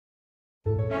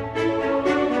Hi,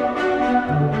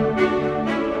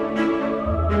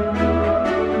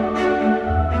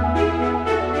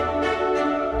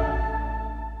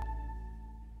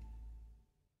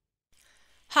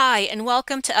 and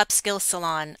welcome to Upskill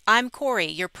Salon. I'm Corey,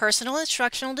 your personal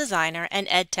instructional designer and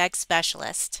EdTech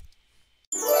specialist.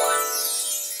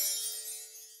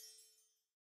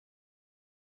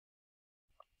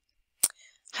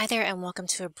 Hi there, and welcome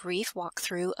to a brief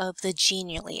walkthrough of the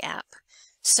Genially app.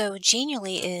 So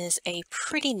Genially is a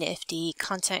pretty nifty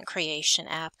content creation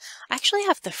app. I actually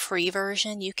have the free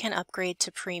version. You can upgrade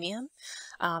to premium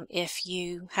if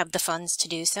you have the funds to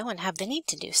do so and have the need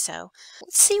to do so.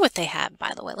 Let's see what they have,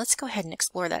 by the way. Let's go ahead and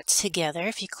explore that together.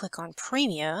 If you click on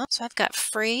premium, so I've got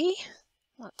free.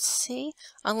 Let's see,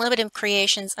 unlimited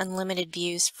creations, unlimited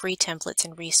views, free templates,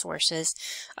 and resources.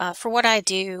 For what I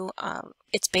do,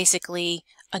 it's basically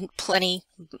plenty,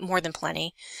 more than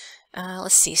plenty.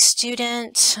 Let's see,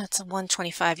 student, that's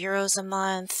 125 euros a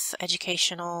month,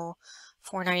 educational,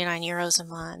 499 euros a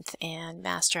month, and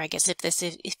master, I guess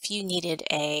if you needed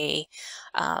a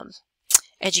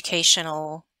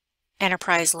educational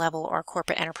enterprise level or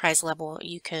corporate enterprise level,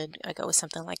 you could go with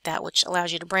something like that, which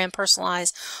allows you to brand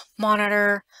personalize,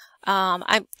 monitor.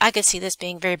 I could see this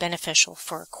being very beneficial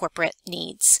for corporate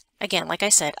needs. Again, like I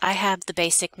said, I have the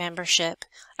basic membership.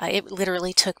 It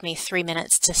literally took me 3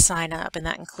 minutes to sign up, and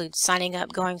that includes signing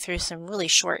up, going through some really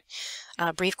short,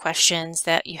 brief questions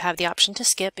that you have the option to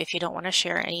skip if you don't want to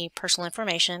share any personal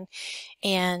information,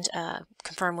 and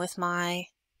confirm with my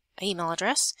email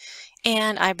address.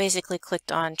 And I basically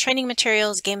clicked on training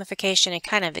materials, gamification, and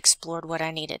kind of explored what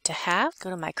I needed to have. Go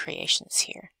to my creations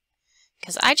here,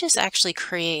 because I just actually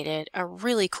created a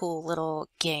really cool little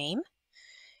game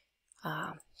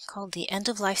called the End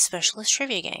of Life Specialist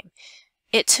Trivia Game.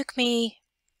 It took me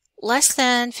less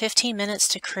than 15 minutes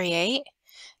to create.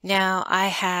 Now I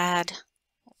had,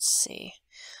 let's see,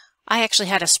 I actually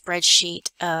had a spreadsheet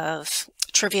of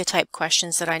trivia type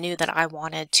questions that I knew that I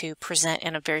wanted to present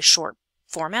in a very short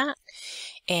format,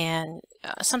 and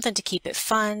something to keep it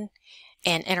fun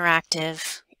and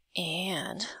interactive.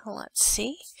 And let's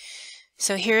see,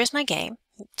 so here is my game.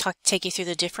 Take you through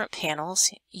the different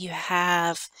panels. You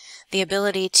have the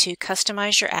ability to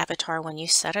customize your avatar when you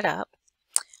set it up.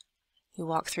 You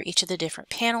walk through each of the different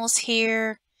panels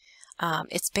here.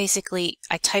 It's basically,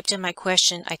 I typed in my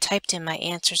question, I typed in my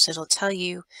answers. It'll tell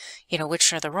you,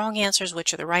 which are the wrong answers,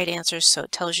 which are the right answers. So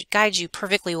it guides you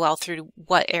perfectly well through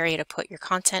what area to put your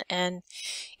content in.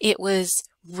 It was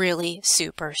really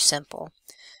super simple.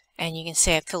 And you can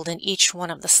see I filled in each one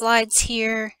of the slides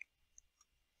here.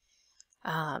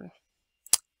 And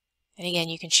again,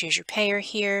 you can choose your payer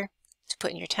here to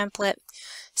put in your template.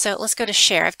 So let's go to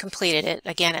share. I've completed it.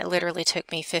 Again, it literally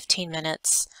took me 15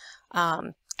 minutes.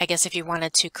 I guess if you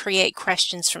wanted to create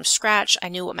questions from scratch, I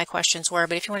knew what my questions were,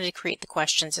 but if you wanted to create the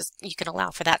questions, you can allow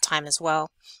for that time as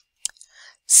well.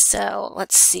 So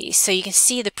let's see. So you can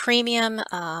see the premium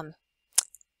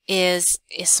is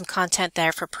some content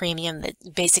there for premium that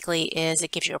basically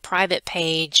it gives you a private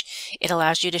page. It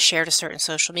allows you to share to certain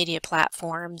social media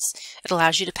platforms. It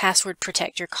allows you to password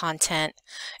protect your content.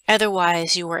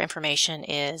 Otherwise, your information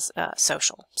is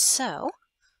social. So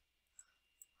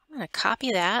I'm going to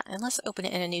copy that, and let's open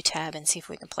it in a new tab and see if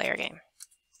we can play our game.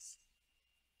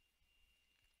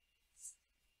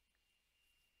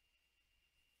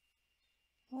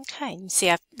 Okay, you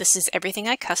see this is everything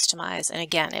I customized, and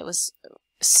again, it was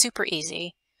super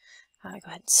easy. Go ahead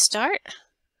and start.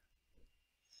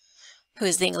 Who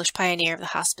is the English pioneer of the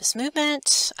hospice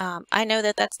movement? I know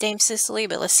that that's Dame Cicely,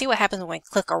 but let's see what happens when we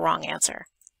click a wrong answer.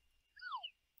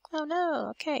 Oh no,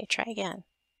 okay, try again.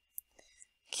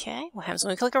 Okay, what happens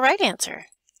when we click a right answer?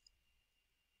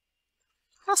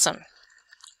 Awesome.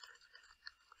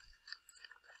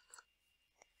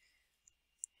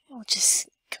 We'll just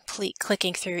complete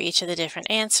clicking through each of the different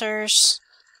answers.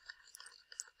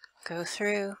 Go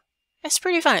through. It's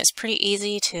pretty fun. It's pretty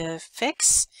easy to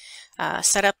fix,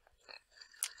 set up,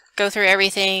 go through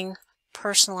everything,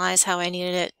 personalize how I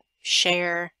needed it,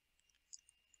 share.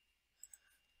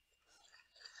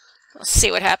 We'll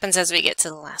see what happens as we get to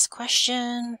the last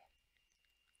question.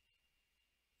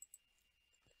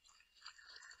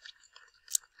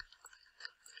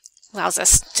 Allows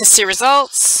us to see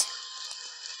results.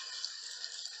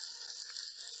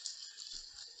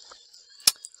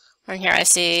 And here I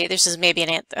see this is maybe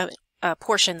a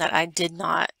portion that I did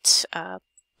not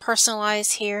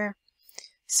personalize here.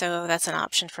 So that's an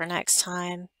option for next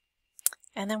time.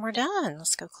 And then we're done.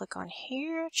 Let's go click on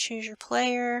here, choose your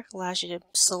player, allows you to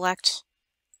select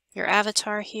your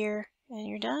avatar here, and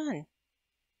you're done.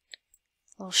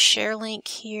 Little share link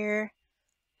here.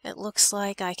 It looks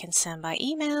like I can send by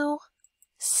email,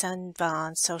 send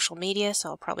on social media, so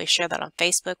I'll probably share that on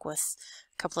Facebook with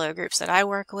a couple of groups that I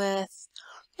work with,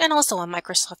 and also on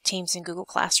Microsoft Teams and Google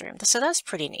Classroom. So that's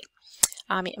pretty neat.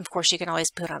 Of course, you can always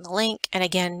put on the link. And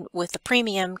again, with the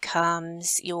premium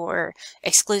comes your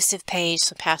exclusive page,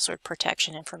 some password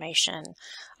protection information,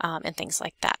 and things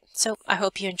like that. So I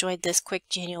hope you enjoyed this quick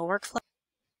Genial workflow.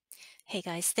 Hey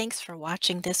guys, thanks for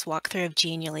watching this walkthrough of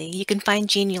Genially. You can find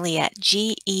Genially at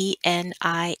GENIAL.ly.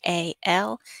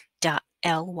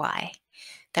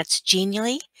 That's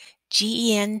Genially,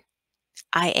 GENIAL.ly.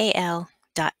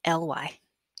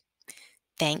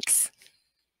 Thanks.